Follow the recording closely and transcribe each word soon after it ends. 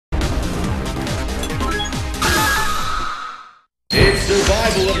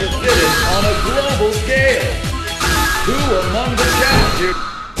among the challengers?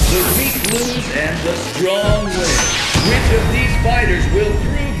 The weak lose and the strong win. Which of these fighters will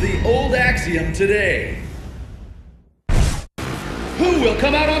prove the old axiom today? Who will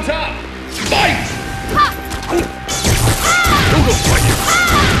come out on top? Fight! The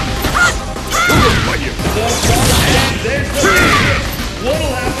and there's the big hit.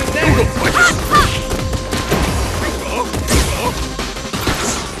 What'll happen next?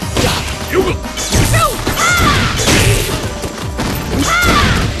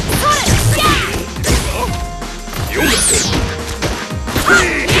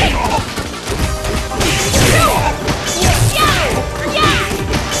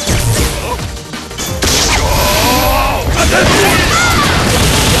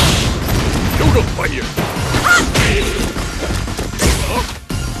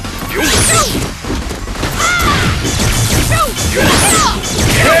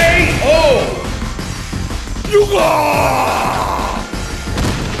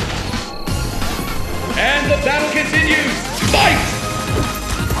 And the battle continues! Fight!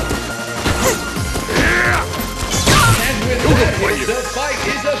 And with that, the fight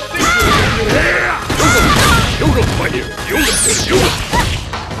is officially underway! Looks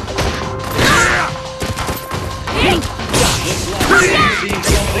like we'll see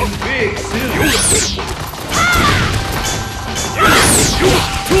something big soon!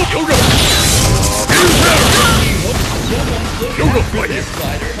 Someone's looking for this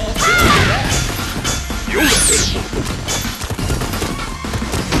fighter, huh?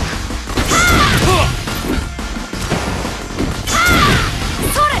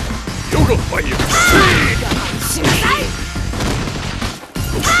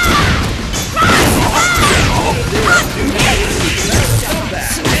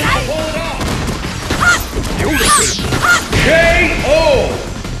 KO!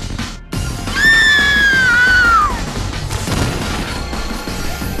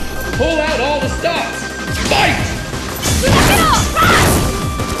 Pull out all the stops! Fight!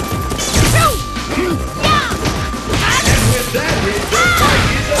 And with that hit, the fight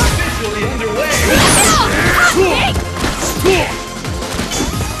is officially underway!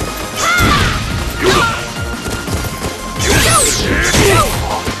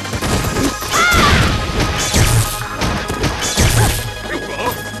 We'll be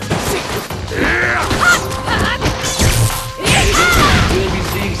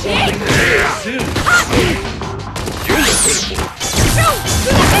seeing something very soon!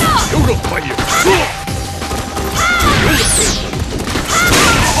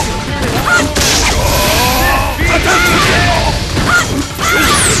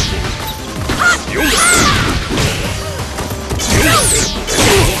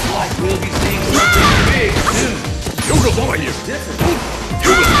 We'll be seeing something big soon! Something different!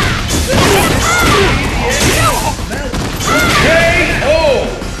 KO!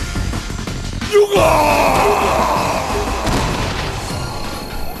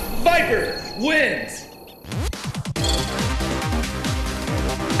 Viper wins!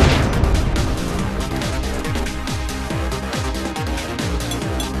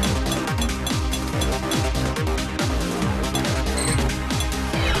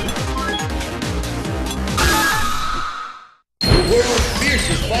 The world's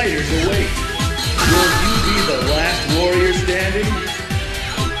fiercest fighters await. Will you be the last warrior standing?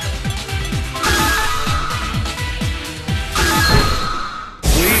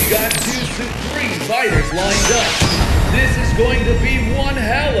 We've got 2 supreme fighters lined up. This is going to be one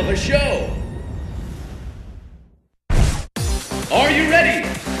hell of a show. Are you ready?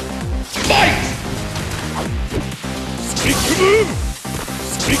 Fight! Scrubydan!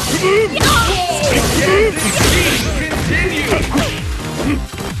 Scrubydan! Scrubydan! Continue!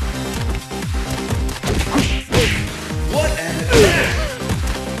 What an attack!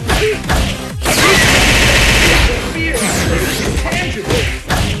 The fear is intangible!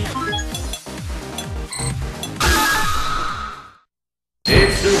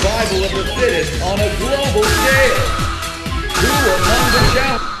 It's survival of the fittest on a global scale! Who among the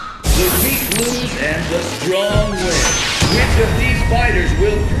challengers? The weak lose and the strong win. Which of these fighters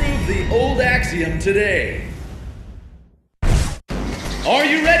will prove the old axiom today? Are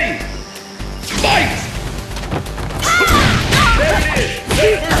you ready? Fight! There it is!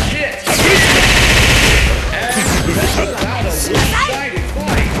 The first hit! And that's about a one-sided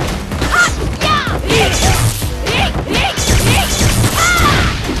fight!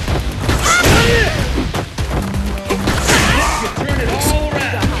 Turn it all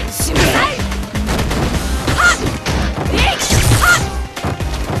around!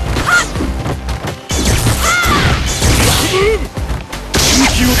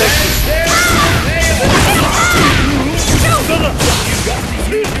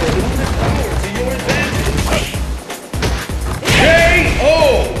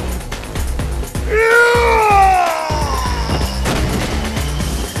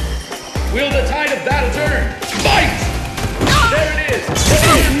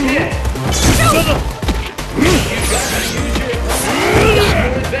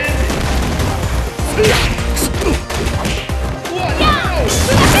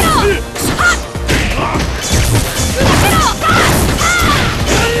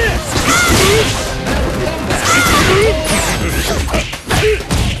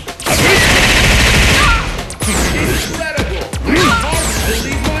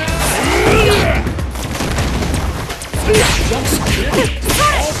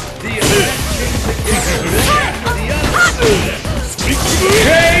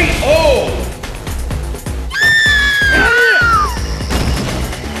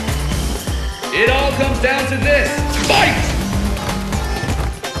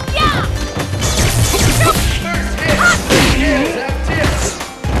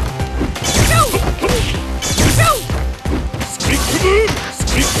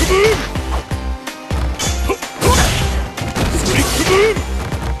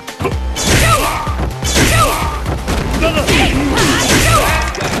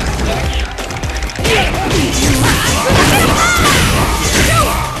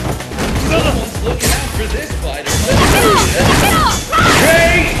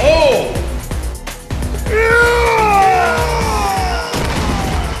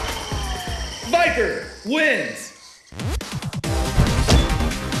 striker wins.